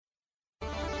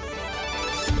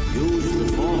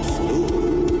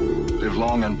live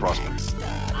long and prosper.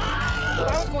 I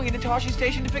was going into Toshi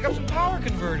Station to pick up some power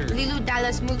converters. Lilu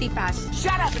Dallas Multipass.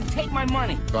 Shut up and take my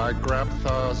money. By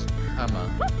Grabthar's hammer.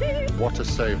 What a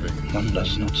saving. One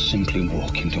does not simply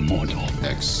walk into Mordor.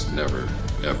 X never,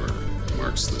 ever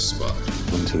marks the spot.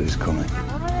 Winter is coming.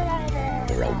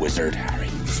 You're a wizard, Harry.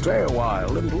 Stay a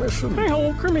while and listen. Hey,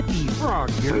 old Kermit the Frog.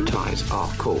 Bow ties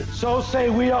are cool. So say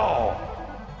we all.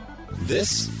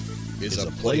 This is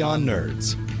a Play on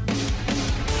Nerds.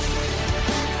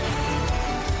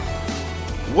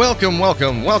 Welcome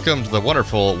to the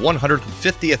wonderful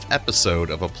 150th episode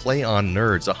of A Play on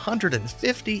Nerds.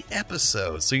 150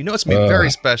 episodes. So you know it's going to be very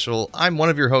special. I'm one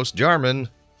of your hosts, Jarman.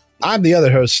 I'm the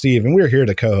other host, Steve, and we're here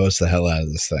to co-host the hell out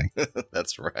of this thing.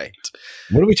 That's right.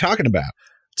 What are we talking about?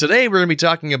 Today we're going to be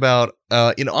talking about,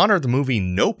 in honor of the movie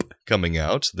Nope coming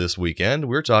out this weekend,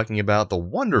 we're talking about the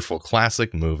wonderful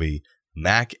classic movie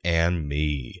Mac and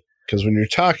Me. Because when you're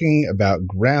talking about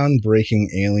groundbreaking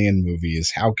alien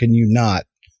movies, how can you not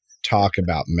talk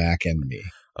about Mac and Me?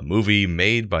 A movie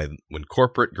made by when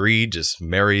corporate greed just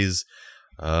marries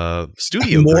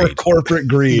studio More greed. corporate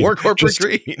greed. More corporate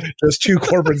greed. Just two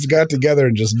corporates got together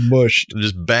and just mushed.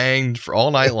 Just banged for all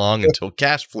night long until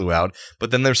cash flew out. But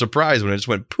then they're surprised when it just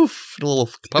went poof, and a little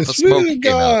puff of smoke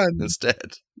came out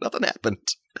instead. Nothing happened.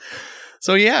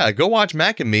 So yeah, go watch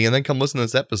Mac and Me and then come listen to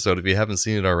this episode if you haven't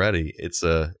seen it already. It's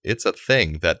a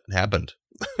thing that happened.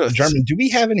 Jarman, do we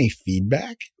have any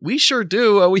feedback? We sure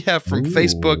do. We have from Ooh.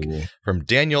 Facebook, from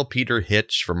Daniel Peter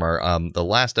Hitch, from our the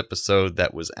last episode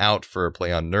that was out for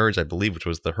Play on Nerds, I believe, which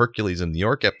was the Hercules in New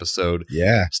York episode.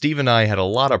 Yeah. Steve and I had a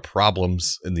lot of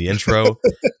problems in the intro,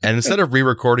 and instead of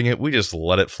re-recording it, we just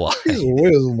let it fly. We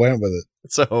just went with it.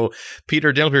 So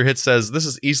Daniel Peter Hitch says, "This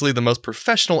is easily the most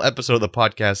professional episode of the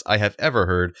podcast I have ever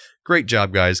heard. Great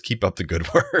job, guys. Keep up the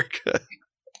good work."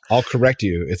 I'll correct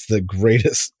you. It's the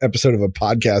greatest episode of a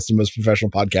podcast, the most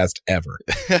professional podcast ever.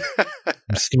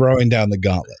 I'm throwing down the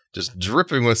gauntlet. Just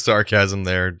dripping with sarcasm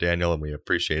there, Daniel, and we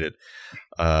appreciate it.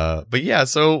 But yeah,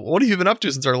 so what have you been up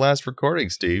to since our last recording,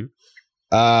 Steve?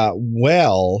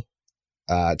 Well,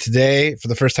 today, for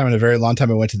the first time in a very long time,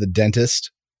 I went to the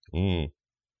dentist.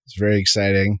 It's very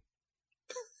exciting.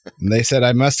 And they said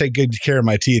I must take good care of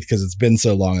my teeth because it's been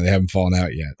so long and they haven't fallen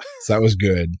out yet. So that was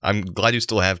good. I'm glad you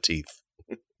still have teeth.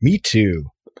 Me too.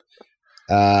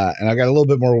 And I got a little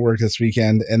bit more work this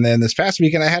weekend. And then this past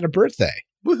weekend, I had a birthday.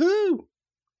 Woohoo!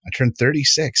 I turned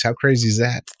 36. How crazy is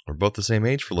that? We're both the same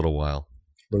age for a little while.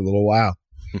 For a little while.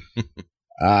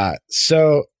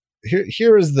 So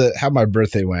here is how my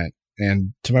birthday went.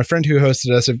 And to my friend who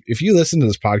hosted us, if you listen to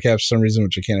this podcast for some reason,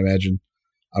 which I can't imagine,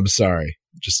 I'm sorry,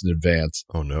 just in advance.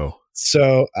 Oh no.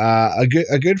 So a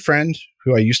good friend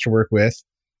who I used to work with,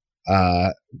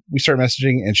 we start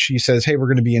messaging and she says, "Hey, we're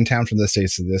going to be in town from this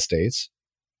dates to this dates."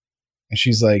 And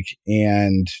she's like,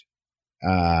 and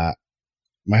my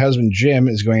husband Jim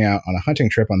is going out on a hunting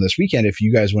trip on this weekend. If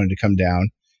you guys wanted to come down,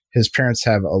 his parents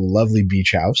have a lovely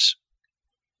beach house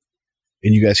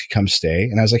and you guys could come stay.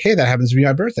 And I was like, "Hey, that happens to be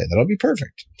my birthday. That'll be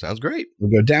perfect. Sounds great.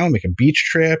 We'll go down, make a beach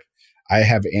trip." I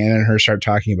have Anna and her start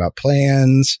talking about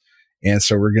plans. And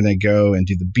so we're going to go and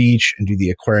do the beach and do the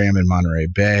aquarium in Monterey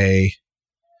Bay.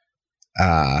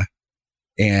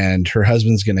 And her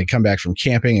husband's going to come back from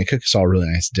camping and cook us all a really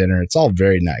nice dinner. It's all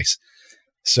very nice.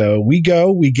 So we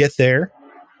get there.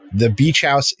 The beach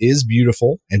house is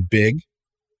beautiful and big,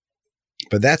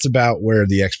 but that's about where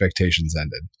the expectations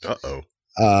ended.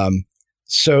 Uh-oh.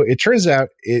 So it turns out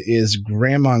it is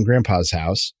Grandma and Grandpa's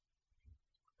house,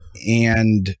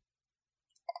 and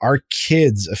our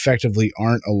kids effectively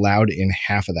aren't allowed in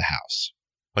half of the house.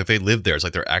 Like they live there. It's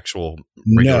like their actual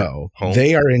regular home.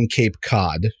 They are in Cape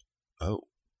Cod. Oh.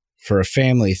 For a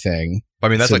family thing. I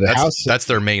mean, that's so like that's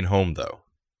their main home, though.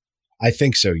 I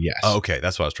think so, yes. Oh, okay.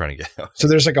 That's what I was trying to get at. So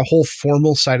there's like a whole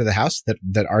formal side of the house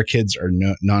that our kids are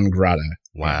non grata.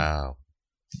 Wow.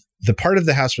 The part of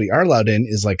the house we are allowed in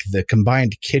is like the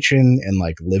combined kitchen and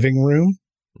like living room.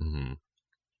 Mm-hmm.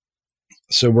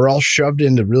 So we're all shoved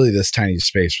into really this tiny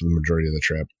space for the majority of the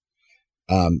trip.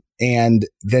 And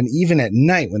then even at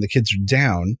night when the kids are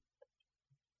down,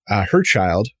 her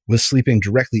child was sleeping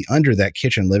directly under that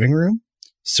kitchen living room.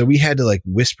 So we had to like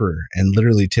whisper and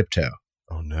literally tiptoe.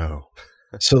 Oh no.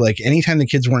 So like anytime the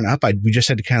kids weren't up, we just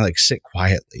had to kind of like sit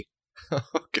quietly. Oh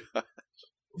God.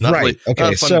 Not right. Really, okay.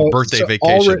 not a fun birthday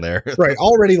vacation there. Right.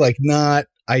 Already like not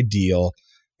ideal,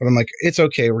 but I'm like, it's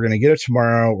okay. We're going to get it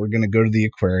tomorrow. We're going to go to the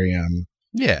aquarium.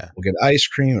 Yeah. We'll get ice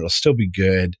cream. It'll still be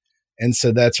good. And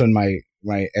so that's when my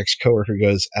ex-coworker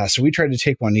goes, so we tried to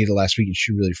take Juanita last week and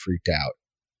she really freaked out.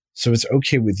 So it's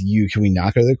okay with you. Can we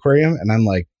not go to the aquarium? And I'm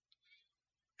like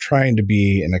trying to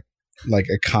be like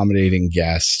accommodating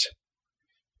guest.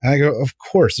 And I go, of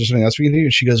course, there's something else we can do.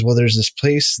 And she goes, well, there's this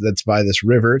place that's by this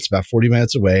river. It's about 40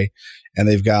 minutes away. And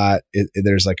they've got,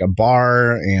 there's like a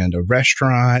bar and a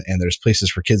restaurant, and there's places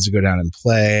for kids to go down and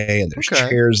play. And there's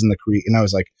chairs in the creek. And I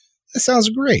was like, that sounds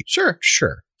great. Sure.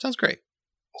 Sounds great.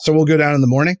 So we'll go down in the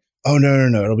morning. Oh,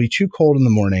 no. It'll be too cold in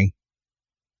the morning.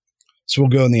 So we'll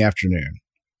go in the afternoon.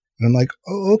 And I'm like,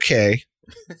 oh, okay.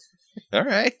 All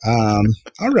right.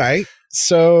 All right.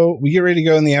 So we get ready to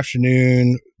go in the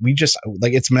afternoon. We just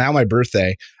like, it's now my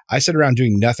birthday. I sit around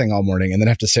doing nothing all morning and then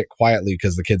have to sit quietly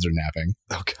because the kids are napping.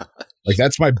 Oh God. Like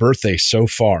that's my birthday so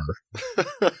far.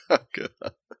 Good.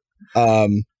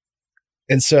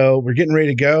 And so we're getting ready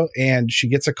to go, and she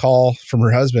gets a call from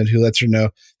her husband who lets her know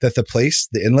that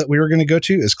the inlet we were going to go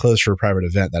to is closed for a private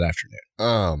event that afternoon.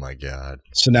 Oh my God.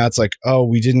 So now it's like, oh,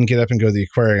 we didn't get up and go to the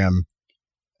aquarium.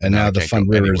 And now the fun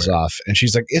river is off. And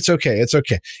she's like, it's okay.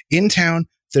 In town,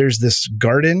 there's this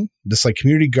garden, this like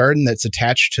community garden that's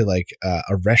attached to like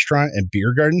a restaurant and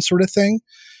beer garden sort of thing.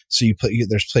 So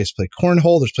there's a place to play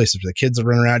cornhole. There's places for the kids to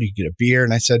run around. You can get a beer.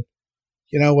 And I said,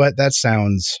 you know what? That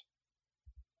sounds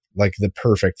like the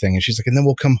perfect thing. And she's like, and then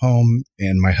we'll come home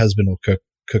and my husband will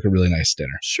cook a really nice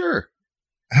dinner. Sure.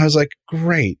 And I was like,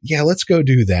 great. Yeah, let's go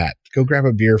do that. Go grab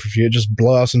a beer for you. Just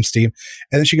blow out some steam.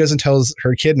 And then she goes and tells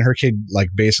her kid, and her kid like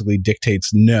basically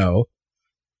dictates no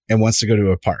and wants to go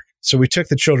to a park. So we took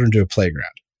the children to a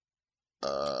playground.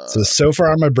 So far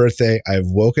on my birthday, I've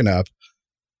woken up,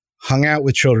 hung out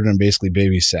with children and basically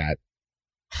babysat.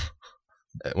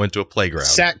 Went to a playground.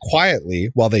 Sat quietly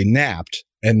while they napped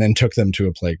and then took them to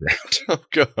a playground. Oh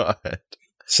God.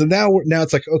 So now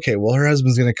it's like, okay, well, her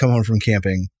husband's going to come home from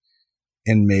camping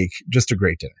and make just a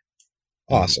great dinner.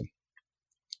 Awesome.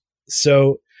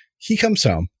 So he comes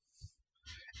home,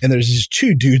 and there's these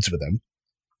two dudes with him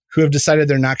who have decided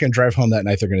they're not going to drive home that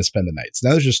night. They're going to spend the night. So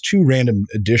now there's just two random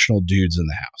additional dudes in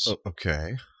the house. Oh,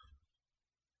 okay.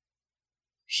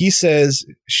 She says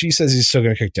he's still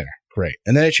going to cook dinner. Great.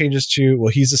 And then it changes to,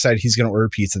 well, he's decided he's going to order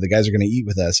pizza. The guys are going to eat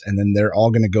with us, and then they're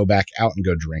all going to go back out and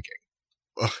go drinking.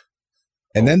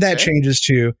 And then that changes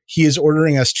to, he is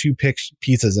ordering us two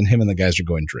pizzas, and him and the guys are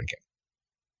going drinking.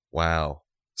 Wow.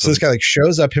 So this guy like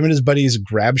shows up, him and his buddies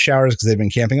grab showers because they've been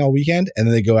camping all weekend, and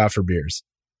then they go out for beers.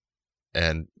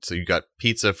 And so you got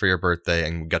pizza for your birthday,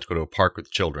 and we got to go to a park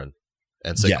with children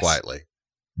and sit quietly.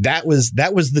 That was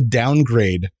the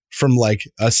downgrade from like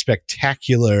a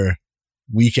spectacular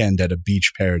weekend at a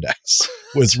beach paradise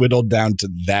was whittled down to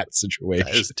that situation.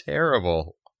 That is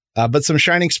terrible. But some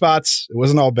shining spots. It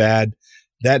wasn't all bad.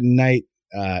 That night,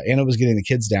 Anna was getting the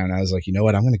kids down. I was like, you know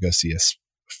what? I'm going to go see a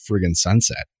friggin'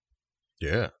 sunset.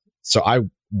 Yeah. So I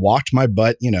walked my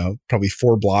butt, probably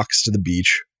 4 blocks to the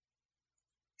beach.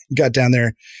 Got down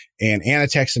there, and Anna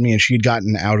texted me, and she'd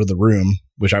gotten out of the room,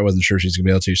 which I wasn't sure she's going to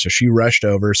be able to. So she rushed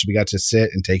over. So we got to sit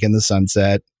and take in the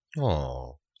sunset.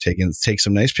 Oh. Take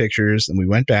some nice pictures, and we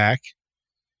went back.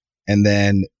 And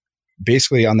then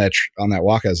basically on that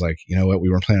walk, I was like, you know what? We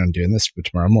weren't planning on doing this, but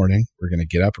tomorrow morning we're going to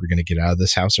get up. We're going to get out of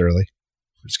this house early.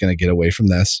 We're just going to get away from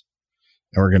this,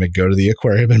 and we're going to go to the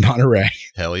aquarium in Monterey.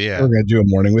 Hell yeah. We're going to do a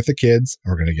morning with the kids,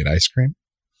 and we're going to get ice cream,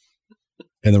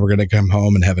 and then we're going to come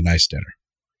home and have a nice dinner.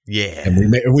 Yeah.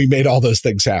 And we made all those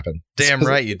things happen. Damn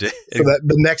right you did. So that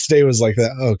the next day was like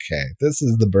that. Okay, this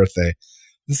is the birthday.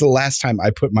 This is the last time I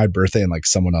put my birthday in like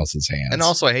someone else's hands. And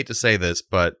also, I hate to say this,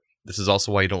 but this is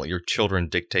also why you don't let your children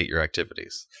dictate your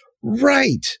activities.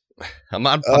 Right. I'm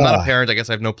not a parent. I guess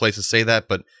I have no place to say that,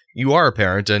 but you are a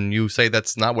parent, and you say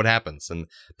that's not what happens. And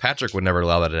Patrick would never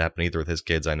allow that to happen either with his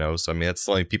kids, I know. So, I mean, that's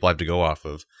the only people I have to go off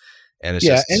of. And it's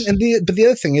just... but the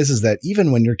other thing is that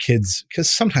even when your kids, because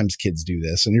sometimes kids do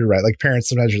this, and you're right, like parents,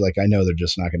 sometimes you're like, I know they're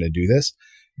just not going to do this.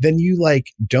 Then you like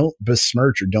don't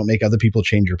besmirch or don't make other people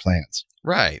change your plans.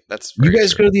 Right. That's you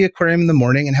guys true. Go to the aquarium in the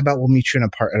morning, and how about we'll meet you at a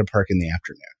park in the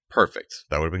afternoon? Perfect.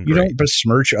 That would have been great. You don't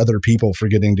besmirch other people for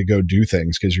getting to go do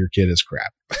things because your kid is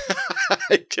crap.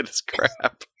 Kid is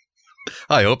crap.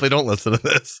 I hope they don't listen to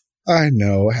this. I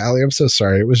know, Hallie. I'm so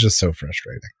sorry. It was just so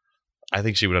frustrating. I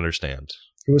think she would understand.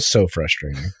 It was so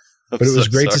frustrating. But it was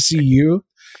great to see you.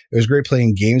 It was great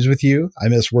playing games with you. I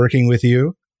miss working with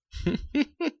you.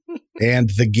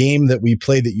 And the game that we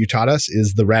played that you taught us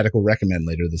is the Radical Recommend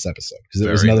later this episode, because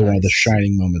it was another one of the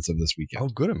shining moments of this weekend. Oh,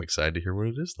 good. I'm excited to hear what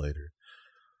it is later.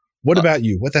 What about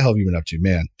you? What the hell have you been up to?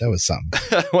 Man, that was something.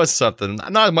 That was something.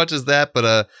 Not as much as that,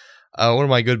 but one of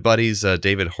my good buddies,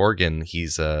 David Horgan,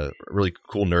 he's a really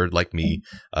cool nerd like me,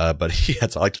 but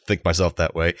I like to think myself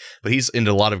that way. But he's into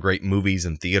a lot of great movies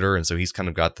and theater, and so he's kind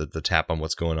of got the tap on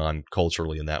what's going on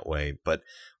culturally in that way. But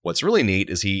what's really neat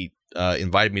is he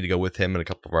invited me to go with him and a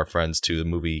couple of our friends to the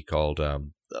movie called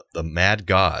The Mad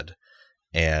God.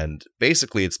 And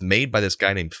basically, it's made by this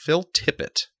guy named Phil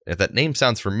Tippett. If that name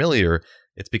sounds familiar,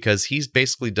 it's because he's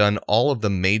basically done all of the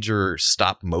major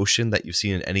stop motion that you've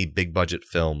seen in any big budget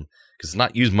film, because it's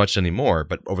not used much anymore,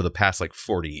 but over the past like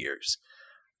 40 years.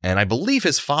 And I believe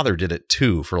his father did it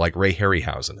too for like Ray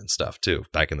Harryhausen and stuff too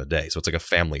back in the day. So it's like a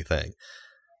family thing.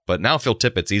 But now Phil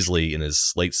Tippett's easily in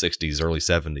his late 60s, early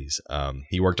 70s.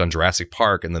 He worked on Jurassic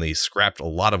Park, and then they scrapped a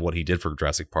lot of what he did for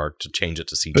Jurassic Park to change it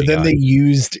to CGI. But then they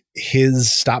used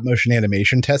his stop motion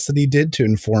animation test that he did to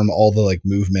inform all the like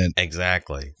movement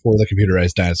exactly for the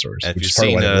computerized dinosaurs. And if which you've is part of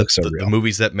seen why it looks so real. the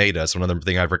movies that made us, another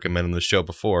thing I've recommended in the show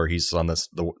before, he's on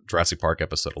the Jurassic Park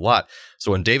episode a lot.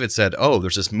 So when David said, "Oh,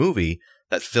 there's this movie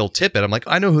that Phil Tippett," I'm like,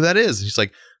 "I know who that is." He's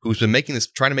like, who's been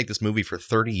trying to make this movie for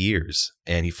 30 years.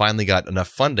 And he finally got enough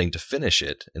funding to finish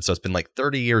it. And so it's been like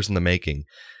 30 years in the making.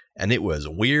 And it was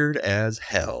weird as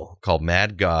hell, called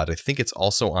Mad God. I think it's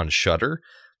also on Shudder,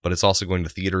 but it's also going to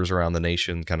theaters around the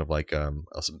nation, kind of like a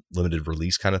limited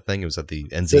release kind of thing. It was at the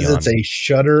NZ. It's a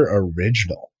Shudder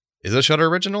original. Is it a Shudder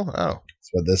original? Oh. That's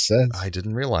what this says. I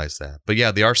didn't realize that. But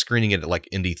yeah, they are screening it at like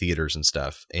indie theaters and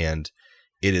stuff. And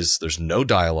there's no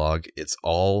dialogue. It's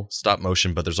all stop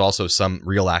motion, but there's also some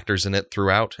real actors in it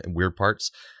throughout and weird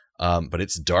parts. But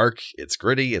it's dark, it's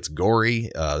gritty, it's gory.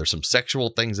 There's some sexual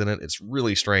things in it. It's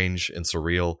really strange and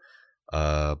surreal.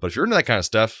 But if you're into that kind of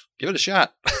stuff, give it a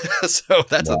shot. So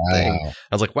that's a thing.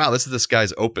 I was like, wow, this is this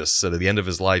guy's opus at the end of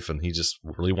his life. And he just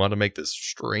really wanted to make this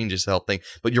strange as hell thing.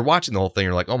 But you're watching the whole thing.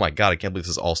 You're like, oh my God, I can't believe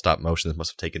this is all stop motion. This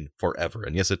must have taken forever.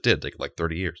 And yes, it did take like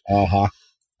 30 years.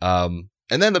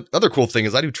 And then the other cool thing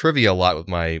is I do trivia a lot with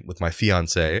my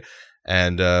fiance,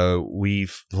 and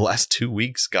we've the last 2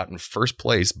 weeks gotten first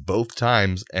place both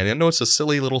times. And I know it's a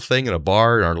silly little thing in a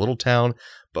bar in our little town,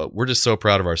 but we're just so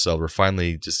proud of ourselves. We're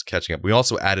finally just catching up. We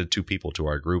also added 2 people to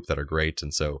our group that are great,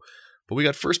 and so, but we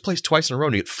got first place twice in a row.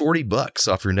 And you get $40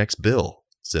 off your next bill,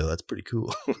 so that's pretty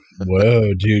cool.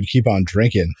 Whoa, dude, keep on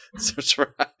drinking. That's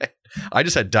right. I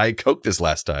just had Diet Coke this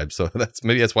last time, so that's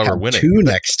why we're winning. 2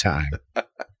 next time.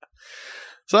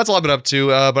 So that's all I've been up to,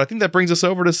 but I think that brings us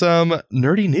over to some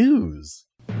nerdy news.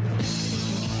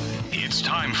 It's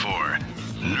time for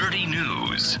Nerdy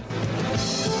News.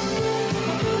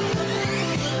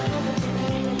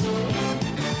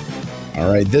 All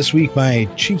right, this week my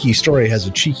cheeky story has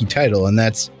a cheeky title, and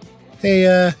that's, hey,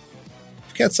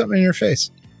 you've got something in your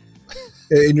face.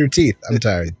 In your teeth. I'm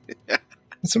tired.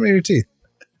 Something in your teeth.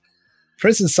 For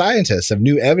instance, scientists have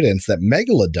new evidence that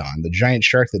Megalodon, the giant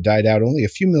shark that died out only a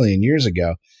few million years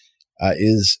ago,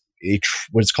 is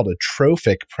what is called a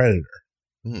trophic predator.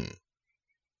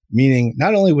 Meaning,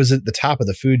 not only was it at the top of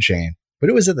the food chain,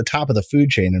 but it was at the top of the food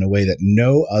chain in a way that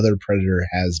no other predator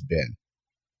has been.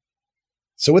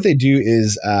 So what they do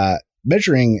is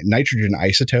measuring nitrogen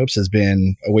isotopes has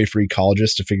been a way for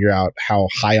ecologists to figure out how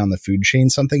high on the food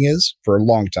chain something is for a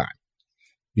long time.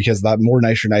 Because the more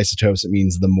nitrogen isotopes, it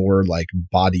means the more like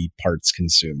body parts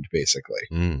consumed, basically.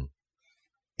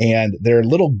 And there are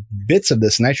little bits of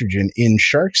this nitrogen in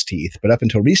sharks' teeth, but up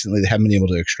until recently, they haven't been able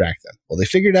to extract them. Well, they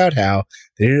figured out how.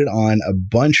 They did it on a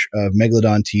bunch of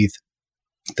megalodon teeth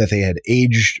that they had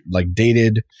aged, like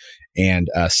dated and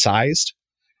sized,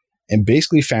 and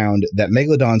basically found that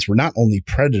megalodons were not only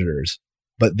predators,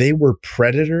 but they were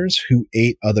predators who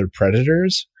ate other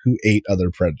predators who ate other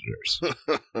predators.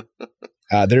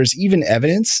 There's even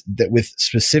evidence that with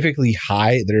specifically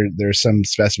high, there's some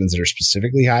specimens that are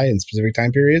specifically high in specific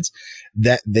time periods,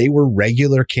 that they were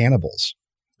regular cannibals.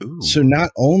 Ooh. So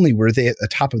not only were they at the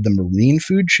top of the marine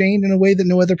food chain in a way that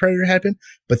no other predator had been,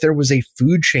 but there was a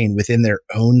food chain within their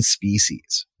own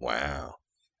species. Wow.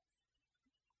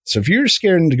 So if you're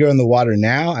scared to go in the water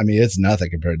now, I mean, it's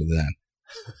nothing compared to then.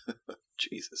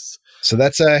 Jesus. So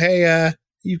that's, hey,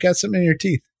 you've got something in your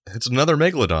teeth. It's another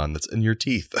megalodon that's in your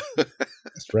teeth.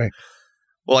 That's right.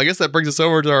 Well, I guess that brings us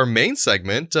over to our main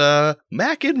segment,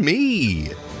 Mac and Me.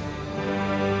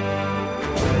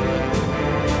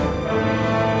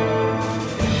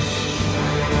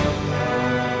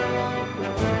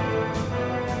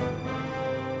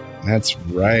 That's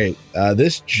right.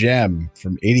 This gem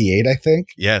from 88, I think.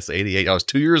 Yes, 88. I was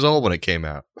 2 years old when it came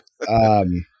out.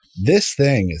 This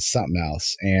thing is something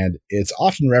else, and it's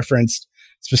often referenced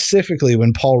specifically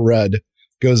when Paul Rudd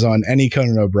goes on any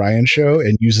Conan O'Brien show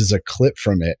and uses a clip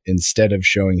from it instead of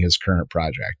showing his current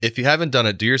project. If you haven't done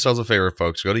it, do yourselves a favor,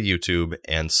 folks. Go to YouTube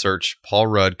and search Paul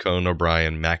Rudd, Conan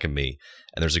O'Brien, Mac and Me.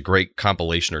 And there's a great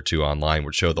compilation or two online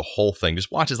which show the whole thing.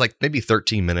 Just watch. It's like maybe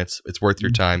 13 minutes. It's worth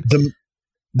your time.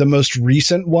 The most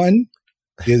recent one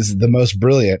is the most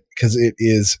brilliant because it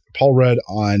is Paul Rudd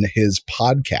on his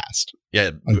podcast.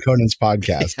 Yeah. On Conan's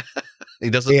podcast.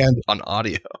 He does it on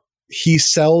audio. he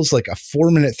sells like a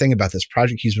 4-minute thing about this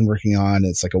project he's been working on.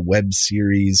 It's like a web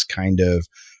series, kind of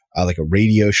like a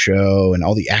radio show, and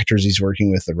all the actors he's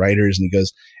working with, the writers, and he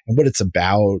goes, and what it's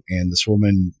about, and this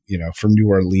woman, you know, from New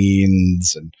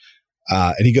Orleans,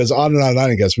 and he goes on and on and on.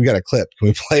 He goes, we got a clip. Can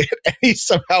we play it? And he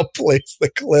somehow plays the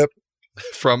clip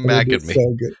from Mac and Me.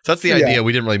 So that's the idea.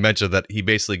 We didn't really mention that he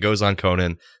basically goes on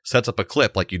Conan, sets up a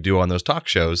clip like you do on those talk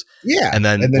shows. Yeah. And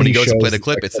then when he goes to play the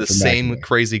clip, it's the same Mac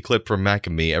crazy clip from Mac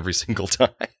and Me every single time.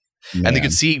 Man. And you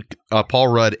can see Paul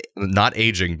Rudd not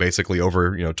aging basically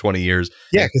over 20 years.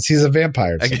 Yeah, because he's a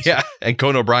vampire. Yeah, and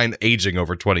Conan O'Brien aging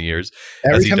over 20 years.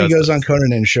 Every time he goes on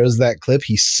Conan and shows that clip,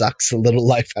 he sucks a little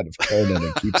life out of Conan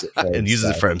and keeps it for and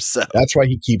uses it for himself. That's why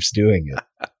he keeps doing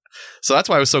it. So that's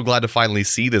why I was so glad to finally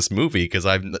see this movie, because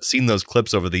I've seen those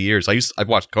clips over the years. I've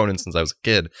watched Conan since I was a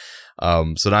kid.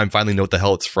 So now I finally know what the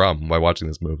hell it's from by watching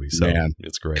this movie. So Man,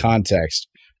 it's great. Context.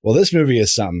 Well, this movie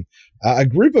is something. A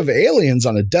group of aliens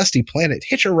on a dusty planet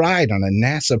hitch a ride on a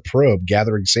NASA probe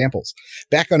gathering samples.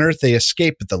 Back on Earth, they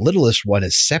escape, but the littlest one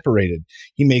is separated.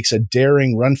 He makes a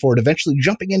daring run for it, eventually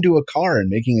jumping into a car and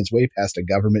making his way past a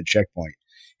government checkpoint.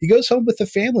 He goes home with the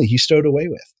family he stowed away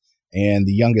with. And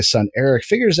the youngest son, Eric,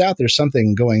 figures out there's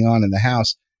something going on in the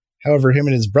house. However, him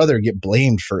and his brother get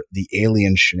blamed for the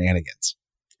alien shenanigans.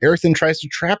 Eric then tries to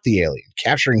trap the alien,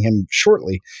 capturing him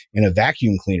shortly in a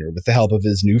vacuum cleaner with the help of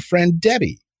his new friend,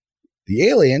 Debbie. The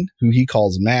alien, who he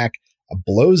calls Mac,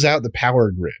 blows out the power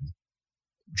grid,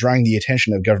 drawing the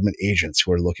attention of government agents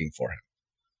who are looking for him.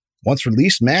 Once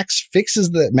released, Mac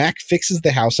fixes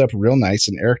the house up real nice,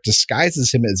 and Eric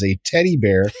disguises him as a teddy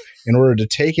bear in order to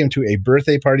take him to a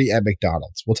birthday party at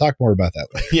McDonald's. We'll talk more about that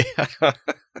later. Yeah.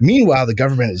 Meanwhile, the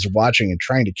government is watching and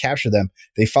trying to capture them.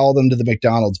 They follow them to the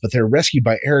McDonald's, but they're rescued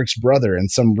by Eric's brother and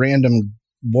some random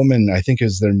woman, I think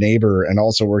is their neighbor and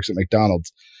also works at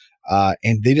McDonald's.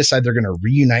 And they decide they're going to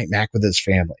reunite Mac with his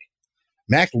family.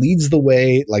 Mac leads the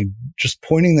way, like just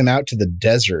pointing them out to the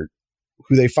desert,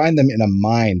 who they find them in a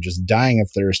mine just dying of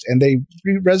thirst, and they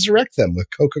resurrect them with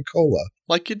Coca-Cola.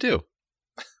 Like you do.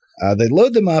 They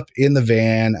load them up in the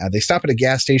van. They stop at a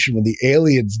gas station when the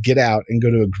aliens get out and go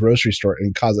to a grocery store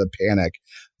and cause a panic.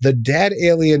 The dad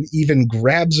alien even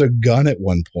grabs a gun at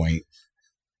one point.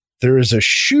 There is a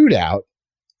shootout,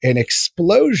 an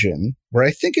explosion, where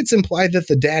I think it's implied that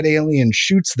the dad alien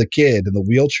shoots the kid in the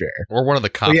wheelchair. Or one of the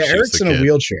cops. Yeah, Eric's in a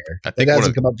wheelchair. It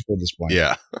hasn't come up before this point.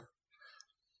 Yeah.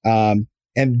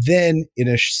 And then, in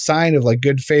a sign of like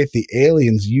good faith, the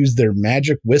aliens use their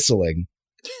magic whistling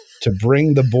to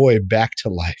bring the boy back to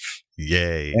life.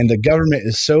 Yay. And the government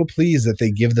is so pleased that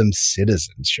they give them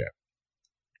citizenship.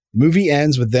 The movie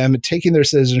ends with them taking their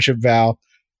citizenship vow.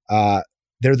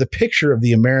 They're the picture of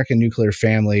the American nuclear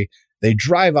family. They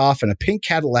drive off in a pink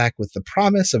Cadillac with the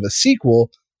promise of a sequel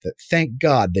that, thank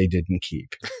God, they didn't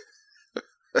keep.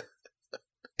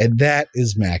 And that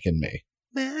is Mac and Me.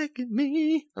 Mac and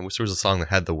Me. I wish there was a song that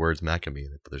had the words Mac and Me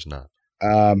in it, but there's not.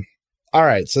 All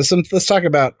right, so let's talk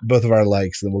about both of our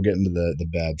likes, and then we'll get into the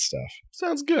bad stuff.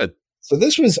 Sounds good. So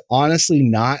this was honestly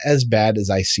not as bad as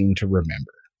I seem to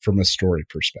remember from a story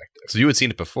perspective. So you had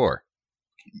seen it before?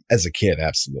 As a kid,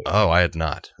 absolutely. Oh, I had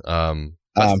not. From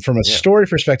a story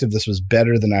perspective, this was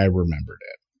better than I remembered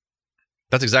it.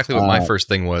 That's exactly what my first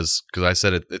thing was, because I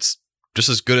said it's just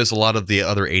as good as a lot of the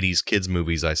other 80s kids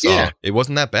movies I saw. Yeah. It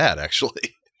wasn't that bad,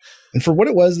 actually. And for what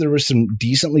it was, there was some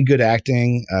decently good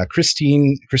acting.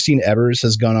 Christine Evers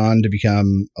has gone on to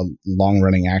become a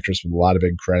long-running actress with a lot of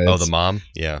big credits. Oh, the mom?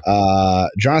 Yeah.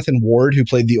 Jonathan Ward, who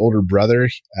played the older brother,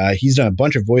 he's done a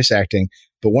bunch of voice acting,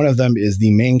 but one of them is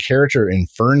the main character in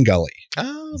Fern Gully.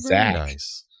 Oh, Zach. very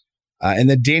nice. And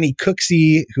then Danny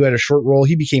Cooksey, who had a short role,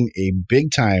 he became a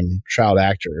big-time child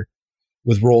actor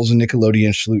with roles in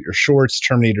Nickelodeon, Salute Your Shorts,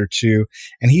 Terminator 2.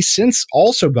 And he's since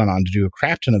also gone on to do a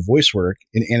crap ton of voice work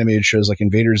in animated shows like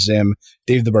Invader Zim,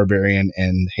 Dave the Barbarian,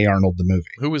 and Hey Arnold the Movie.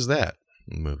 Who was that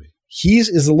in the movie? He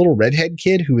is a little redhead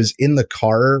kid who was in the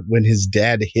car when his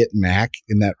dad hit Mac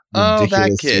in that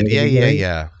ridiculous that kid.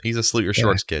 Yeah. He's a Salute Your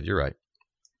Shorts kid. You're right.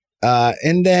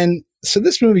 And then, so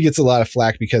this movie gets a lot of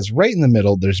flack because right in the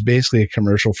middle, there's basically a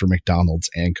commercial for McDonald's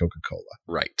and Coca-Cola.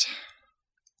 Right.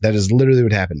 That is literally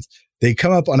what happens. They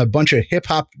come up on a bunch of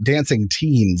hip-hop dancing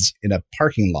teens in a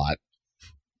parking lot.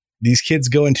 These kids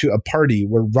go into a party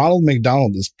where Ronald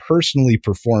McDonald is personally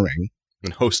performing.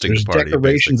 And hosting There's the party.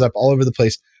 Decorations basically. up all over the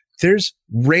place. There's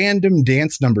random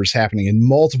dance numbers happening in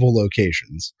multiple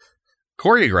locations.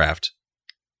 Choreographed.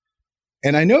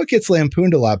 And I know it gets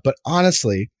lampooned a lot, but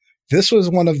honestly, this was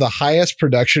one of the highest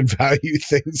production value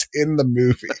things in the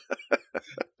movie.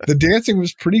 The dancing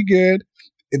was pretty good.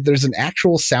 There's an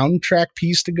actual soundtrack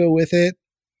piece to go with it.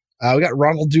 We got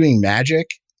Ronald doing magic.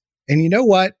 And you know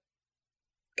what?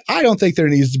 I don't think there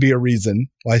needs to be a reason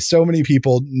why so many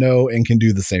people know and can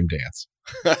do the same dance.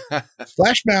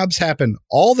 Flash mobs happen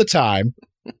all the time.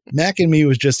 Mac and Me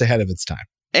was just ahead of its time.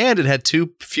 And it had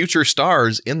 2 future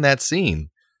stars in that scene.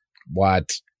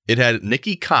 What? It had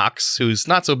Nikki Cox, who's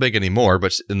not so big anymore,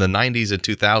 but in the 90s and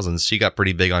 2000s, she got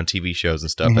pretty big on TV shows and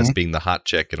stuff as being the hot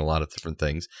chick in a lot of different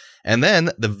things. And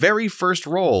then the very first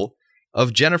role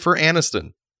of Jennifer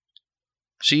Aniston.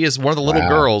 She is one of the little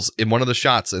girls in one of the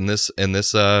shots in this.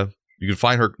 You can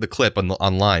find the clip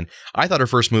online. I thought her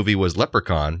first movie was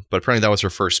Leprechaun, but apparently that was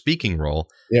her first speaking role.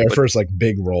 Yeah, her first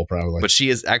big role probably. But she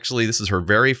is actually, this is her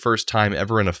very first time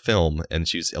ever in a film, and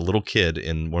she's a little kid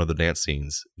in one of the dance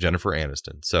scenes, Jennifer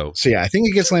Aniston. So yeah, I think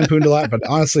it gets lampooned a lot, but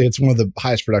honestly, it's one of the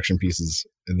highest production pieces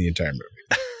in the entire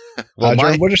movie. Well,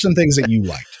 Jordan, what are some things that you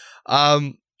liked?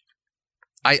 I'm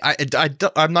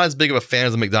not as big of a fan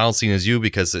of the McDonald's scene as you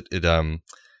because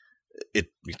it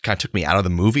kind of took me out of the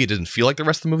movie. It didn't feel like the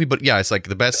rest of the movie, but yeah, it's like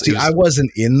the best. See, I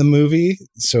wasn't in the movie,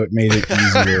 so it made it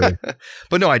easier.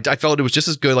 But no, I felt it was just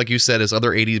as good, like you said, as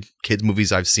other 80s kids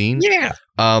movies I've seen. Yeah.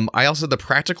 I also, the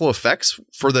practical effects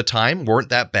for the time weren't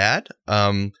that bad.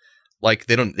 Like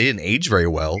they didn't age very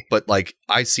well, but like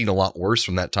I've seen a lot worse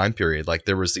from that time period. Like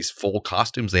there was these full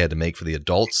costumes they had to make for the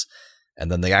adults,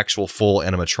 and then the actual full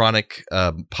animatronic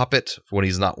puppet when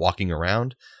he's not walking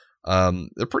around.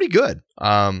 They're pretty good. So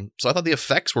I thought the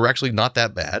effects were actually not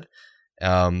that bad.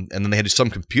 And then they had some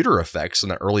computer effects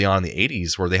early on in the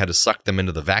 80s where they had to suck them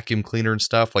into the vacuum cleaner and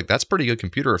stuff. Like that's pretty good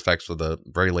computer effects for the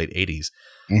very late 80s.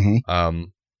 Mm-hmm.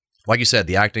 Like you said,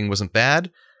 the acting wasn't bad.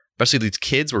 Especially these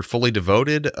kids were fully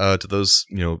devoted to those,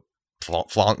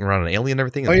 flaunting around an alien and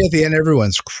everything. Oh, yeah, at the end,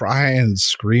 everyone's crying and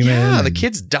screaming. Yeah, the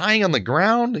kid's dying on the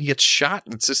ground. He gets shot.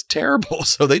 It's just terrible.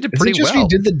 So they did pretty well.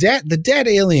 Did the dead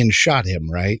alien shot him,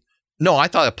 right? No, I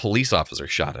thought a police officer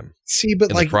shot him. See,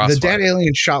 but like the dead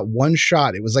alien shot one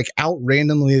shot. It was like out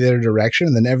randomly their direction,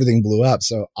 and then everything blew up.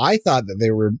 So I thought that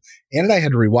Ann and I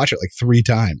had to rewatch it like 3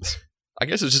 times. I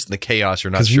guess it's just in the chaos.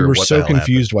 You're not sure what the hell happened.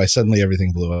 Confused why suddenly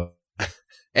everything blew up.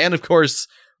 And of course,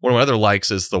 one of my other likes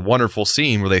is the wonderful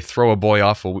scene where they throw a boy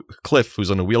off a cliff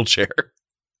who's on a wheelchair.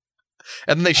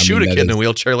 And then they shoot a kid in a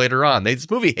wheelchair later on.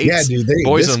 This movie hates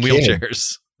boys on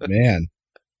wheelchairs. Man.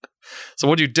 So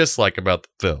what do you dislike about the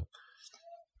film?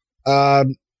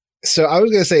 So I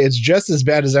was going to say it's just as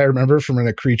bad as I remember from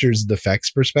a creature's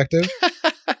defects perspective.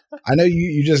 I know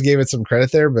you just gave it some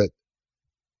credit there, but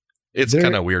it's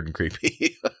kind of weird and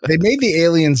creepy. They made the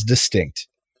aliens distinct,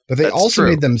 but they also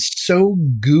made them so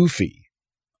goofy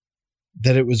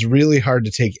that it was really hard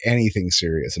to take anything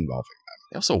serious involving them.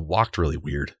 They also walked really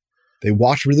weird. They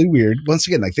walked really weird. Once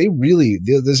again, like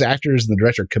those actors and the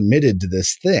director committed to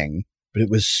this thing, but it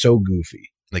was so goofy.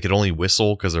 They could only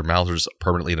whistle because their mouths are just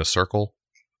permanently in a circle.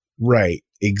 Right,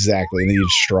 exactly. And they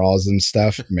used straws and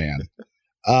stuff, man.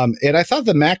 And I thought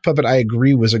the Mac puppet, I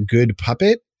agree, was a good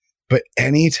puppet, but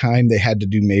anytime they had to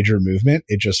do major movement,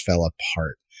 it just fell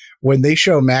apart. When they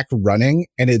show Mac running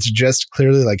and it's just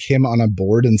clearly like him on a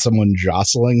board and someone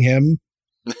jostling him.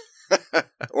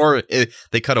 Or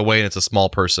they cut away and it's a small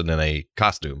person in a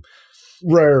costume.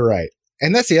 Right.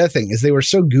 And that's the other thing is they were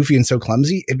so goofy and so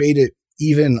clumsy. It made it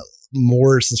even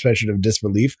more suspension of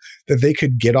disbelief that they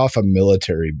could get off a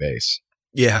military base.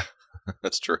 Yeah,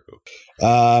 that's true.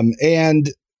 And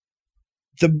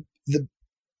the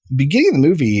beginning of the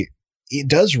movie, it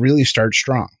does really start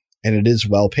strong and it is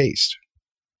well paced.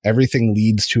 Everything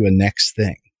leads to a next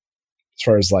thing. As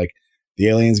far as like the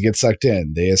aliens get sucked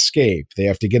in, they escape, they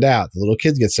have to get out. The little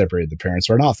kids get separated. The parents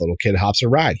run off. The little kid hops a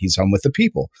ride. He's home with the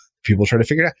people. People try to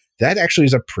figure it out. That actually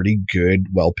is a pretty good,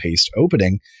 well paced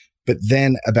opening. But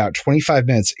then about 25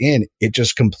 minutes in, it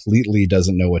just completely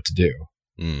doesn't know what to do.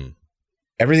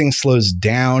 Everything slows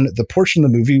down. The portion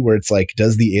of the movie where it's like,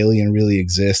 does the alien really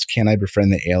exist? Can I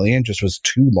befriend the alien? Just was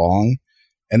too long.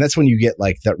 And that's when you get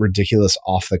like that ridiculous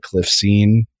off the cliff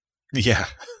scene. Yeah.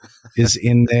 is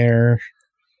in there.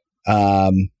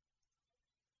 It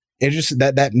just,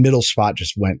 that middle spot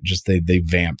just went, they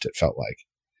vamped, it felt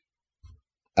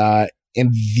like.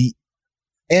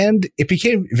 And it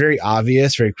became very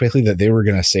obvious very quickly that they were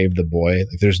going to save the boy.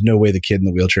 Like, there's no way the kid in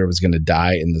the wheelchair was going to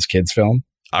die in this kid's film.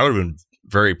 I would have been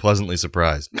very pleasantly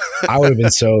surprised. I would have been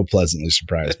so pleasantly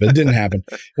surprised, but it didn't happen.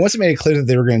 Once it made it clear that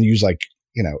they were going to use like,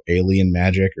 alien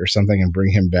magic or something and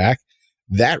bring him back,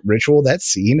 that ritual, that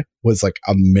scene was like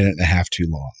a minute and a half too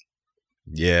long.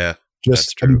 Yeah,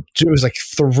 that's true. It was like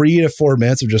 3 to 4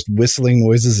 minutes of just whistling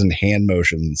noises and hand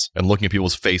motions. And looking at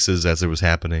people's faces as it was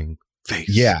happening.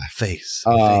 Face.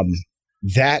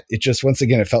 That it just, once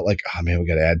again, it felt like, oh man, we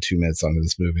got to add 2 minutes onto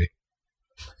this movie.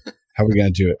 How are we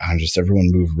going to do it? Just everyone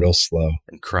move real slow.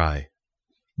 And cry.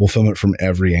 We'll film it from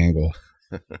every angle.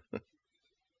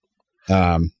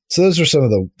 So those are some of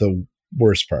the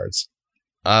worst parts.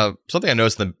 Something I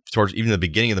noticed towards even the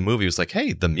beginning of the movie was like,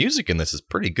 hey, the music in this is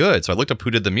pretty good. So I looked up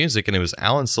who did the music, and it was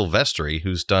Alan Silvestri,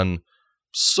 who's done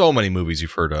so many movies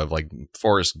you've heard of, like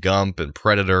Forrest Gump and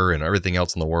Predator and everything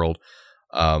else in the world.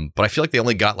 But I feel like they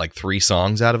only got like 3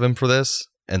 songs out of him for this.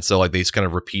 And so like they just kind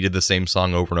of repeated the same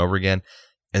song over and over again.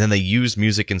 And then they used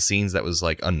music in scenes that was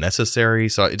like unnecessary.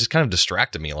 So it just kind of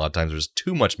distracted me a lot of times. There was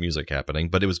too much music happening,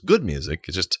 but it was good music.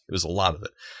 It was a lot of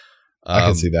it. I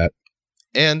can see that.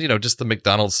 And, just the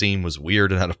McDonald's scene was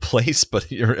weird and out of place, but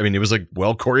it was a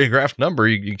well choreographed number.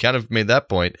 You kind of made that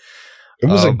point. It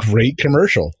was a great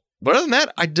commercial. But other than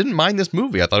that, I didn't mind this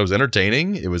movie. I thought it was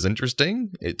entertaining. It was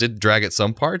interesting. It did drag at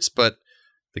some parts, but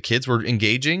the kids were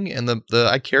engaging, and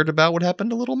I cared about what happened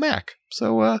to little Mac.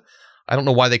 So I don't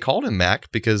know why they called him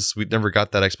Mac, because we never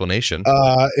got that explanation.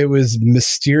 It was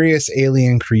mysterious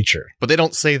alien creature. But they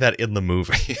don't say that in the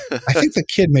movie. I think the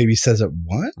kid maybe says it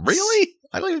once. Really?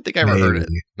 I don't even think I ever heard it.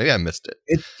 Maybe I missed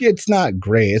it. It's not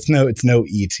great. It's no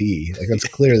E.T. Like, that's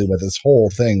clearly what this whole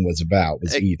thing was about,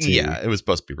 was E.T. Yeah, it was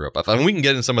supposed to be robot. I mean, we can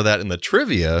get into some of that in the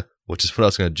trivia, which is what I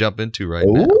was going to jump into right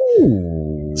now.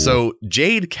 So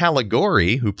Jade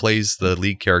Caligari, who plays the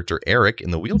lead character Eric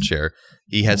in the wheelchair,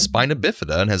 he has spina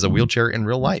bifida and has a wheelchair in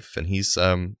real life. And he's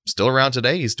still around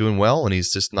today. He's doing well, and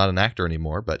he's just not an actor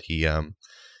anymore, but he's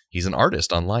an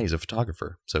artist online. He's a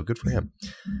photographer. So good for him.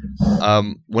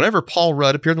 Whenever Paul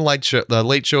Rudd appeared in the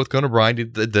Late Show with Conan O'Brien, he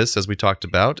did this, as we talked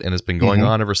about, and it's been going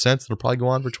on ever since. It'll probably go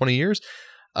on for 20 years.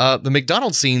 The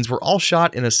McDonald's scenes were all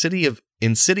shot in City of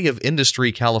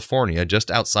Industry, California, just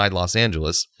outside Los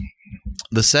Angeles.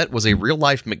 The set was a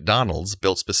real-life McDonald's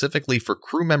built specifically for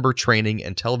crew member training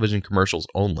and television commercials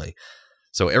only.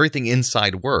 So everything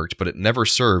inside worked, but it never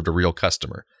served a real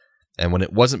customer. And when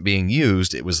it wasn't being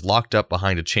used, it was locked up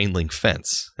behind a chain link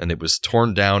fence, and it was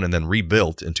torn down and then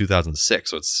rebuilt in 2006.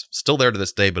 So it's still there to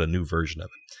this day, but a new version of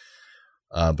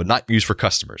it. But not used for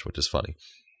customers, which is funny.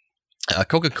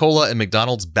 Coca-Cola and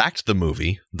McDonald's backed the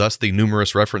movie, thus the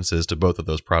numerous references to both of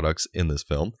those products in this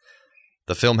film.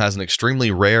 The film has an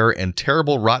extremely rare and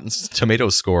terrible Rotten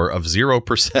Tomatoes score of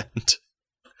 0%,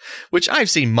 which I've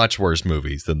seen much worse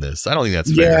movies than this. I don't think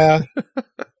that's fair.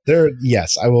 Yeah.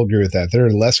 Yes, I will agree with that. There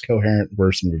are less coherent,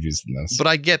 worse movies than this. But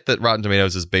I get that Rotten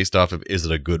Tomatoes is based off of, is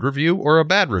it a good review or a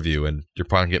bad review? And you're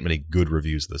probably going to get many good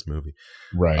reviews of this movie.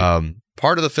 Right.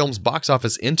 Part of the film's box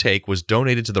office intake was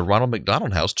donated to the Ronald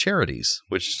McDonald House charities,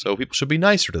 so people should be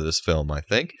nicer to this film, I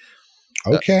think.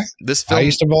 Okay. This film, I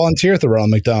used to volunteer at the Ronald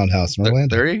McDonald House in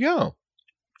Orlando. There you go.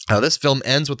 This film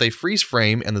ends with a freeze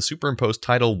frame and the superimposed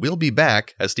title, "We'll Be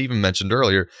Back," as Stephen mentioned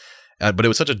earlier. But it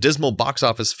was such a dismal box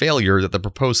office failure that the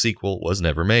proposed sequel was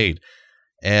never made.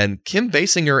 And Kim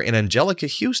Basinger and Angelica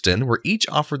Houston were each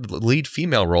offered the lead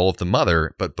female role of the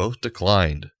mother, but both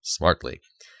declined smartly.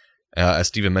 As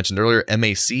Stephen mentioned earlier,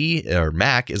 MAC, or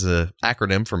MAC, is an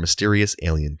acronym for Mysterious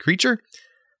Alien Creature.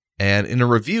 And in a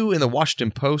review in the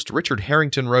Washington Post, Richard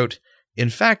Harrington wrote, "In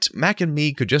fact, Mac and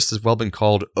Me could just as well been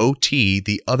called OT,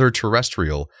 the Other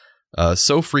Terrestrial.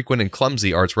 So frequent and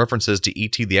clumsy are its references to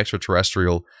ET, the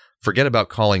Extraterrestrial. Forget about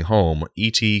calling home.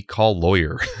 ET, call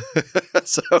lawyer."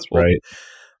 That's right.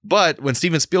 But when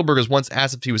Steven Spielberg was once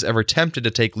asked if he was ever tempted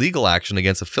to take legal action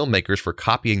against the filmmakers for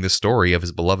copying the story of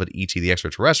his beloved E.T. the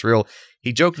Extraterrestrial,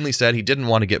 he jokingly said he didn't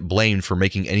want to get blamed for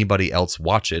making anybody else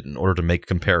watch it in order to make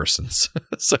comparisons.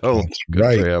 So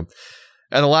good for him.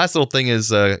 And the last little thing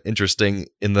is interesting.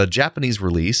 In the Japanese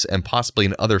release, and possibly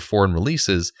in other foreign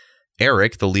releases,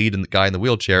 Eric, the lead and the guy in the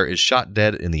wheelchair, is shot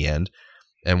dead in the end,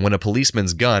 and when a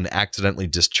policeman's gun accidentally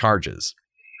discharges.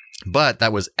 But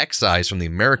that was excised from the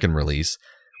American release,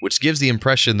 which gives the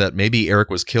impression that maybe Eric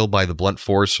was killed by the blunt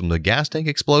force from the gas tank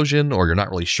explosion, or you're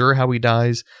not really sure how he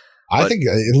dies. I think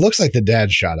it looks like the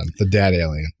dad shot him, the dad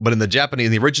alien. But in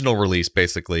the original release,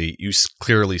 basically, you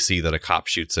clearly see that a cop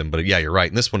shoots him. But yeah, you're right.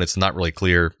 In this one, it's not really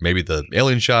clear. Maybe the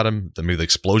alien shot him. Maybe the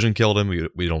explosion killed him.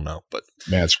 We don't know. But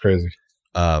man, it's crazy.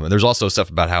 And there's also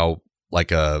stuff about how, like,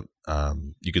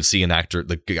 you can see an actor,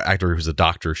 the actor who's a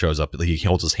doctor shows up. He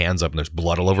holds his hands up and there's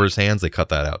blood all over his hands. They cut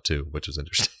that out too, which is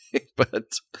interesting.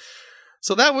 But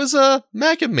so that was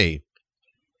Mac and Me.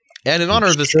 And in honor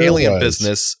of this alien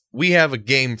business, we have a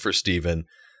game for Steven.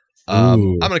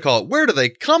 I'm going to call it "Where Do They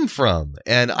Come From?"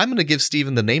 And I'm going to give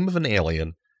Steven the name of an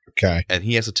alien. Okay. And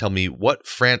he has to tell me what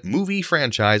movie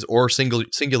franchise or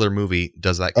singular movie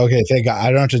does that. Okay, thank God. I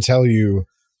don't have to tell you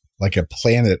like a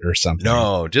planet or something.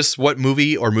 No, just what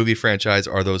movie or movie franchise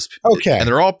are those? Okay. And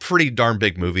they're all pretty darn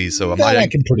big movies. So I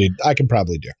can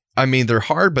probably do. I mean, they're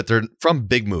hard, but they're from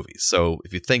big movies. So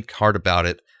if you think hard about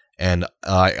it, and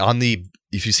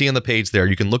if you see on the page there,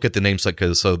 you can look at the names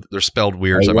so they're spelled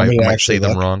weird. So I might say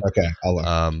them wrong. Okay, I'll look.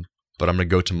 But I'm going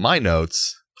to go to my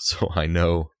notes so I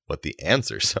know what the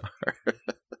answers are.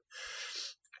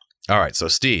 All right. So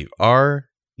Steve, are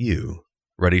you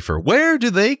ready for Where Do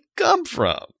They Come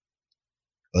From?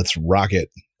 Let's rock it.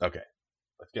 Okay.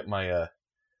 Let's get my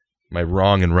my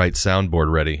wrong and right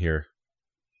soundboard ready here.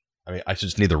 I mean, I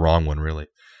just need the wrong one, really.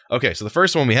 Okay, so the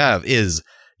first one we have is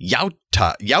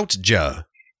Yautja.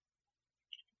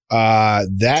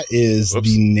 That is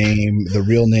the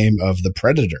real name of the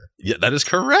Predator. Yeah, that is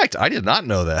correct. I did not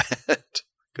know that.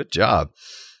 Good job.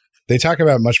 They talk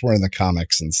about it much more in the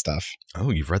comics and stuff.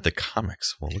 Oh, you've read the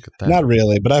comics. Well, look at that. Not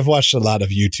really, but I've watched a lot of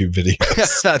YouTube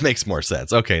videos. That makes more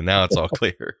sense. Okay, now it's all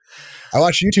clear. I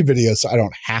watch YouTube videos so I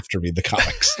don't have to read the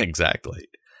comics. Exactly.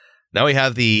 Now we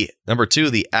have the number 2,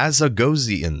 the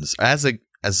Azagogians.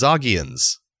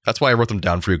 Azagians. That's why I wrote them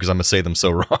down for you, because I'm going to say them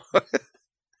so wrong.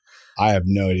 I have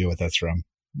no idea what that's from.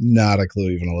 Not a clue,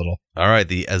 even a little. All right,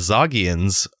 the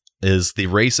Azagians is the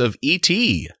race of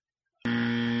E.T.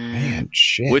 Man,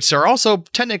 shit. Which are also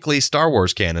technically Star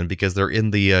Wars canon because they're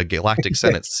in the Galactic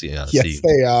Senate. Yes,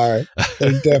 they are.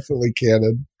 They're definitely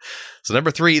canon. So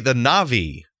number 3, the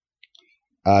Na'vi.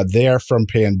 They are from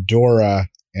Pandora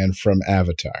and from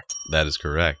Avatar. That is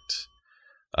correct.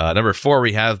 Number 4,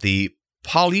 we have the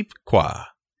Polypqua.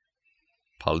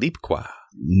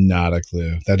 Not a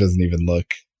clue. That doesn't even look.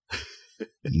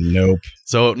 Nope.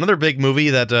 So another big movie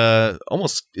that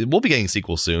we'll be getting a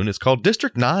sequel soon. It's called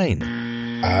District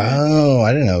 9. Oh,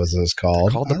 I didn't know what it was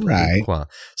called. Called the Polypqua. Right.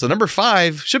 So number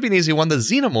 5 should be an easy one. The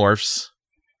Xenomorphs.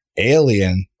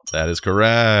 Alien. That is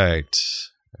correct.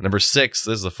 Number 6,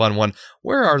 this is a fun one.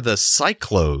 Where are the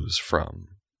Cyclos from?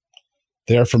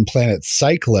 They are from planet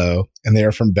Cyclo, and they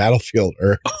are from Battlefield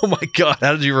Earth. Oh my God,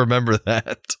 how did you remember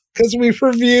that? Because we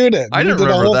reviewed it. I didn't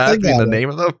remember that being the name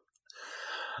of them.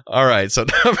 All right, so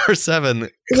number 7.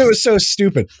 Because it was so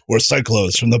stupid. We're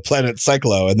Cyclos from the planet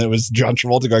Cyclo, and there was John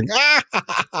Travolta going, ah!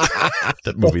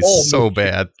 That movie's so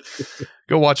bad.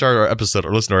 Go watch our episode,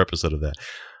 or listen to our episode of that.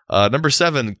 Number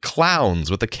 7, Clowns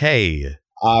with a K.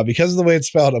 Because of the way it's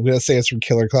spelled, I'm going to say it's from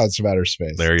Killer Clowns from Outer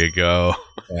Space. There you go.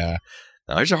 Yeah.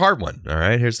 Now, here's a hard one. All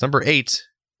right, here's number 8.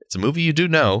 It's a movie you do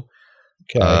know.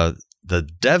 Okay. The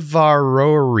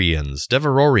Devarorians.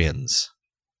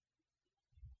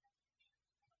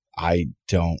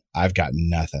 I've got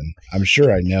nothing. I'm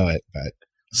sure I know it, but.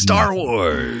 Star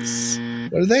Wars.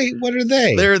 What are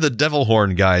they? They're the devil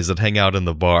horn guys that hang out in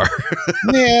the bar.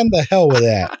 Man, the hell with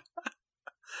that.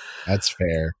 That's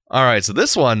fair. All right, so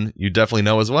this one you definitely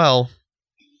know as well.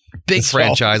 Big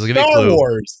franchise. I'll give you a Star clue.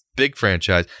 Wars. Big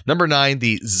franchise. Number 9,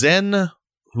 the Zen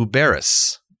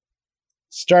Huberis.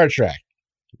 Star Trek.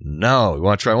 No, you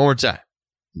want to try one more time?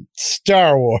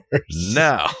 Star Wars.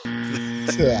 No.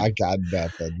 I got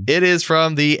nothing. It is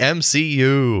from the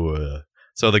MCU.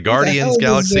 So the Guardians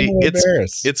Galaxy,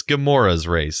 it's Gamora's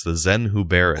race, the Zen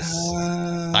Huberis.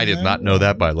 I did not know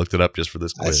that, but I looked it up just for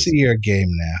this quiz. I see your game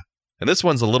now. And this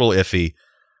one's a little iffy.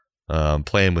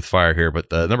 Playing with fire here, but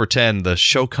the number 10, the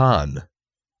Shokan.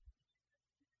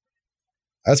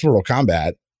 That's Mortal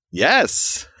Kombat.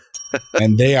 Yes.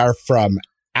 And they are from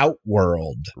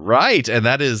Outworld. Right, and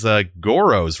that is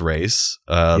Goro's race.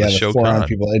 The Shokan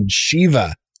people, and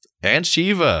Shiva. And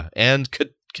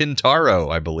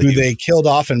Kintaro, I believe. Who they killed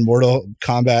off in Mortal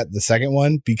Kombat, the second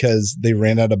one, because they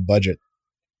ran out of budget.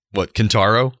 What,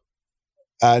 Kintaro?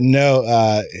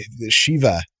 No,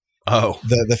 Shiva. Oh.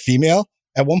 The female.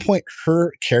 At one point,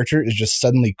 her character is just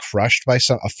suddenly crushed by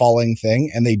a falling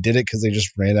thing, and they did it because they just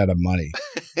ran out of money.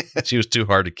 She was too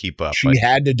hard to keep up. She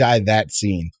had to die that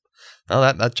scene. Oh,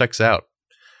 that checks out.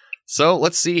 So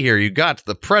let's see here. You got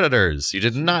the Predators. You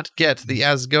did not get the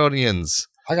Asgodians.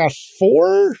 I got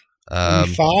 4,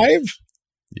 5.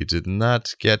 You did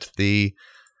not get the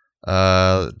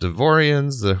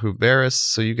Devorians, the Huberis.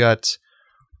 So you got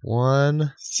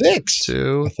 1, 6,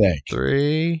 2,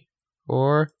 3,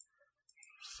 4,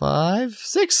 5,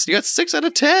 6. You got 6 out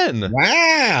of 10.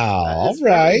 Wow. All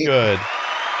right. Good.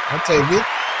 I'll take it.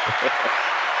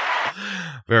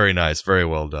 Very nice. Very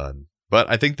well done. But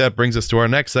I think that brings us to our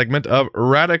next segment of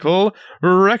Radical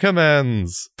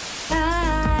Recommends.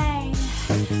 I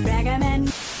recommend.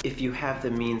 If you have the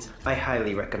means, I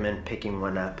highly recommend picking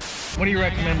one up. What do you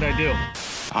recommend I do?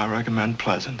 I recommend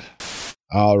Pleasant.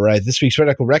 All right. This week's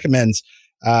Radical Recommends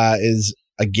is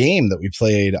a game that we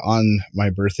played on my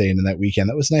birthday and in that weekend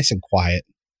that was nice and quiet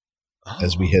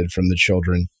as we hid from the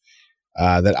children,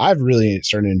 that I've really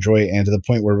started to enjoy, and to the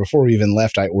point where before we even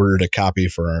left, I ordered a copy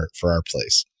for our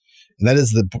place. and that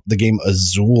is the game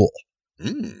Azul.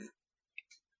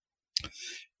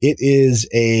 It is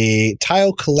a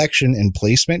tile collection and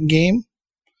placement game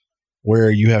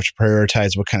where you have to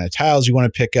prioritize what kind of tiles you want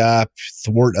to pick up,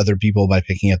 thwart other people by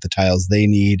picking up the tiles they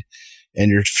need,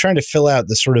 and you're trying to fill out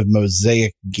this sort of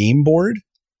mosaic game board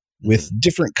with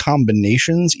different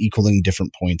combinations equaling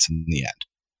different points in the end.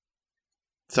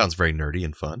 Sounds very nerdy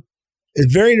and fun.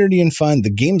 It's very nerdy and fun.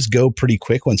 The games go pretty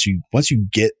quick once you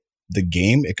get the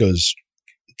game. It goes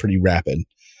pretty rapid.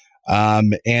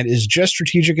 And is just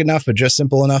strategic enough, but just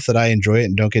simple enough that I enjoy it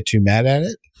and don't get too mad at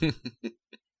it.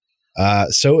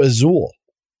 So Azul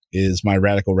is my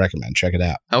radical recommend. Check it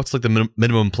out. How it's like the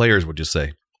minimum players, would you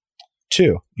say?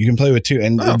 2. You can play with 2,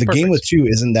 and the perfect. game with 2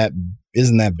 isn't that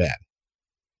bad.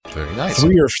 Very nice.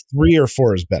 3 or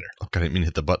 4 is better. Oh, God, I didn't mean to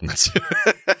hit the button.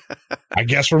 I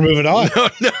guess we're moving on.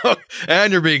 No.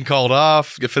 And you're being called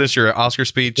off. You finish your Oscar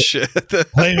speech.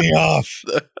 Play me off.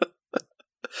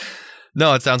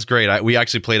 No, it sounds great. We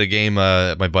actually played a game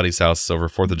at my buddy's house over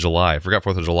 4th of July. I forgot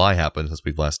 4th of July happened since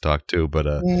we last talked too, but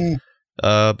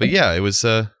yeah, it was.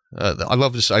 I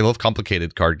love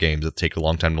complicated card games that take a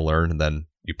long time to learn, and then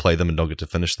you play them and don't get to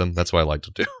finish them. That's what I like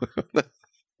to do.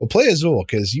 Well, play Azul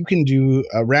because you can do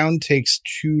a round takes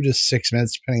 2 to 6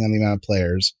 minutes depending on the amount of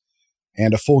players,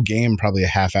 and a full game probably a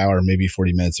half hour, maybe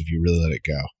 40 minutes if you really let it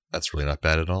go. That's really not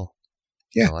bad at all.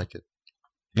 Yeah, I like it.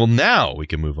 Well, now we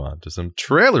can move on to some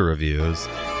trailer reviews.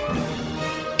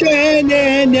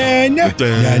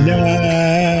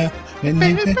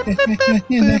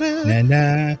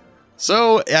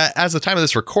 So, as the time of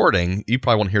this recording, you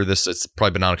probably won't hear this. It's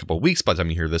probably been on a couple of weeks by the time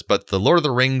you hear this, but The Lord of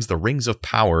the Rings, The Rings of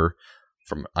Power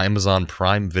from Amazon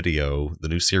Prime Video, the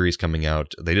new series coming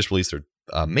out, they just released their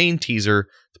main teaser.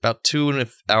 It's about 2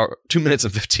 minutes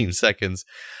and 15 seconds.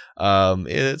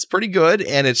 It's pretty good,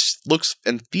 and it looks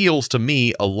and feels to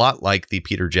me a lot like the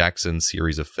Peter Jackson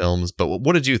series of films. But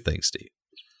what did you think, Steve?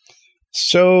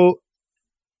 So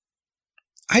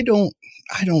I don't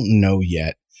know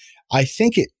yet. I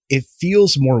think it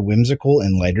feels more whimsical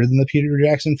and lighter than the Peter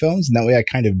Jackson films, and that way I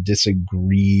kind of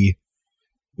disagree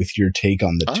with your take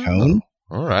on the tone.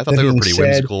 All right, I thought they were pretty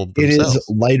whimsical themselves. It is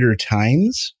lighter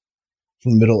times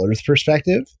from Middle Earth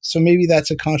perspective, so maybe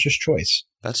that's a conscious choice.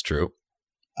 That's true.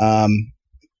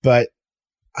 But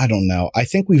I don't know. I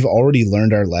think we've already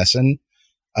learned our lesson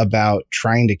about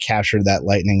trying to capture that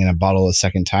lightning in a bottle a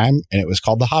second time, and it was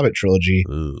called the Hobbit trilogy.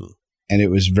 Ooh. And it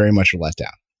was very much a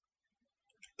letdown.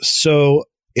 So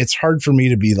it's hard for me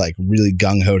to be like really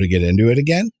gung-ho to get into it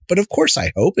again, but of course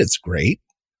I hope it's great.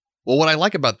 Well, what I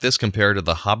like about this compared to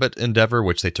the Hobbit endeavor,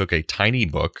 which they took a tiny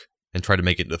book and tried to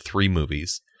make it into 3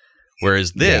 movies,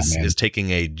 whereas this is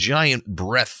taking a giant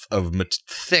breadth of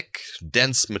thick,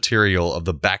 dense material of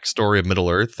the backstory of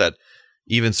Middle-earth that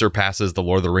even surpasses The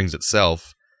Lord of the Rings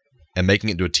itself and making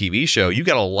it into a TV show. You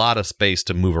got a lot of space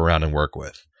to move around and work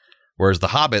with. Whereas The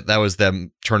Hobbit, that was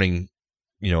them turning,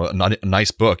 a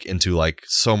nice book into like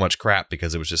so much crap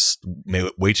because it was just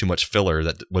way too much filler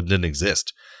that didn't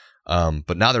exist.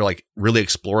 But now they're like really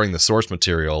exploring the source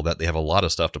material that they have a lot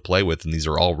of stuff to play with, and these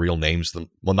are all real names.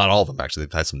 Well, not all of them actually.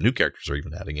 They've had some new characters they're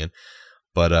even adding in,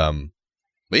 but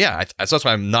yeah, so that's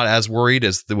why I'm not as worried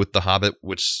as with The Hobbit,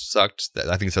 which sucked.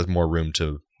 I think this has more room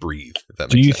to breathe. If that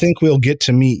makes sense. Do you think we'll get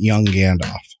to meet young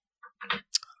Gandalf?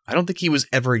 I don't think he was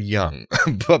ever young,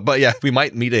 but yeah, we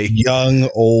might meet a young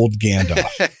old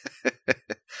Gandalf.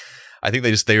 I think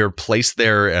they were placed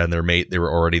there and they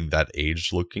were already that age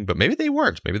looking, but maybe they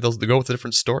weren't. Maybe they'll go with a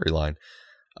different storyline.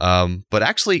 But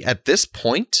actually, at this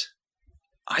point,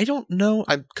 I don't know.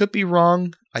 I could be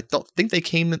wrong. I don't think they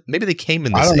came. Maybe they came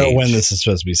in this age. I don't know when this is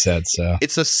supposed to be said. So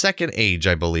it's a second age,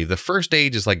 I believe. The first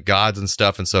age is like gods and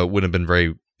stuff, and so it wouldn't have been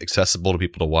very accessible to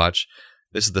people to watch.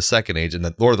 This is the second age, and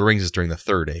the Lord of the Rings is during the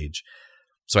third age.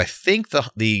 So I think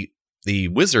the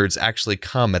wizards actually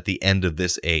come at the end of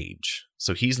this age.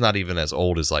 So he's not even as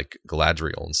old as like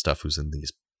Galadriel and stuff who's in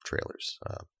these trailers.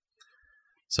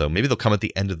 So maybe they'll come at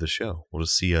the end of the show. We'll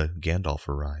just see Gandalf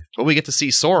arrive. But we get to see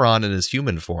Sauron in his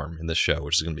human form in this show,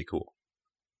 which is going to be cool.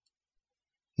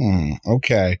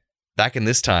 Okay. Back in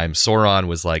this time, Sauron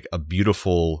was like a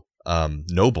beautiful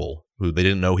noble who they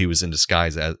didn't know he was in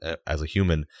disguise as a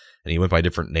human. And he went by a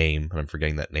different name, and I'm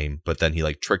forgetting that name. But then he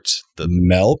like tricked the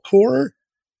Melkor.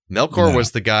 Melkor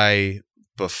was the guy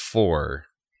before.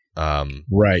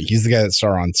 Right, he's the guy that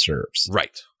Sauron serves.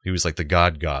 Right, he was like the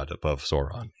god above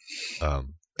Sauron.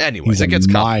 Anyway, he's that gets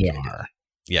complicated. Maiar.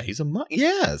 Yeah, he's a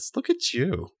yes. Look at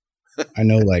you. I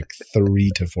know like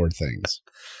 3 to 4 things.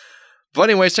 But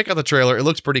anyways, check out the trailer. It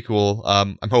looks pretty cool.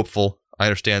 I'm hopeful. I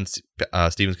understand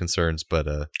Steven's concerns, but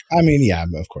I mean, yeah,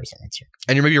 of course I'm concerned.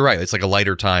 And maybe you're right. It's like a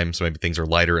lighter time, so maybe things are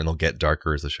lighter and they'll get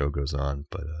darker as the show goes on.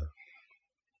 But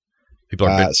people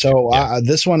are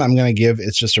this one I'm going to give.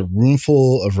 It's just a room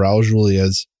full of Raul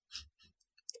Julia's,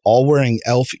 all wearing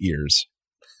elf ears.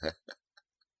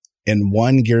 And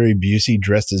one Gary Busey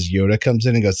dressed as Yoda comes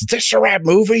in and goes, "Is this a rap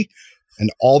movie?" And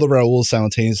all the Raul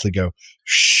simultaneously go,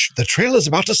 "Shh, the trailer's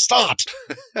about to start."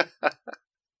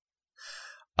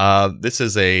 This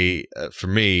is for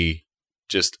me,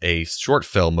 just a short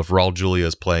film of Raul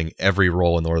Julia's playing every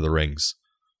role in Lord of the Rings.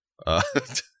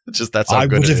 Just that's how I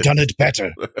good would it have is. done it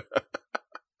better.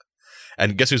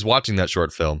 And guess who's watching that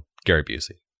short film? Gary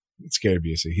Busey. It's Gary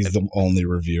Busey. He's the only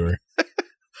reviewer.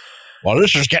 Well,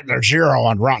 this is getting a 0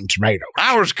 on Rotten Tomatoes.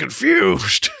 I was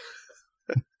confused.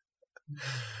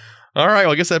 All right.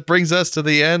 Well, I guess that brings us to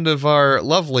the end of our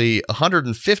lovely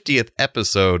 150th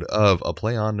episode of A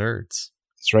Play on Nerds.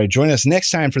 That's right. Join us next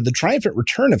time for the triumphant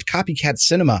return of copycat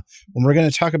cinema, when we're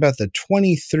going to talk about the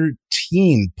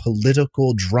 2013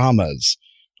 political dramas,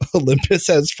 Olympus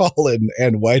Has Fallen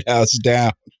and White House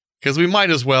Down. Because we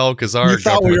might as well, because you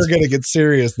thought we were going to get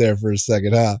serious there for a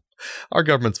second, huh? Our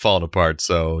government's falling apart,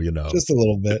 so, just a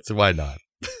little bit. So why not?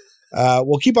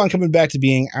 We'll keep on coming back to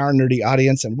being our nerdy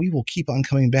audience, and we will keep on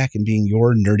coming back and being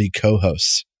your nerdy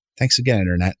co-hosts. Thanks again,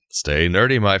 Internet. Stay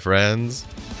nerdy, my friends.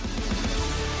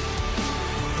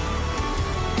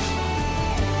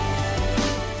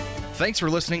 Thanks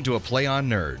for listening to A Play on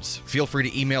Nerds. Feel free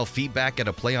to email feedback at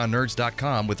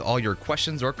aplayonnerds.com with all your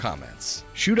questions or comments.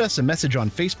 Shoot us a message on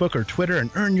Facebook or Twitter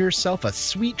and earn yourself a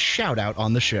sweet shout out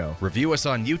on the show. Review us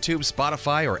on YouTube,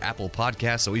 Spotify, or Apple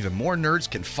Podcasts so even more nerds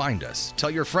can find us. Tell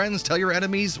your friends, tell your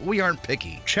enemies, we aren't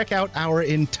picky. Check out our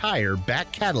entire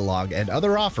back catalog and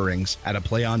other offerings at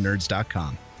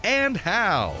aplayonnerds.com. And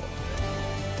how?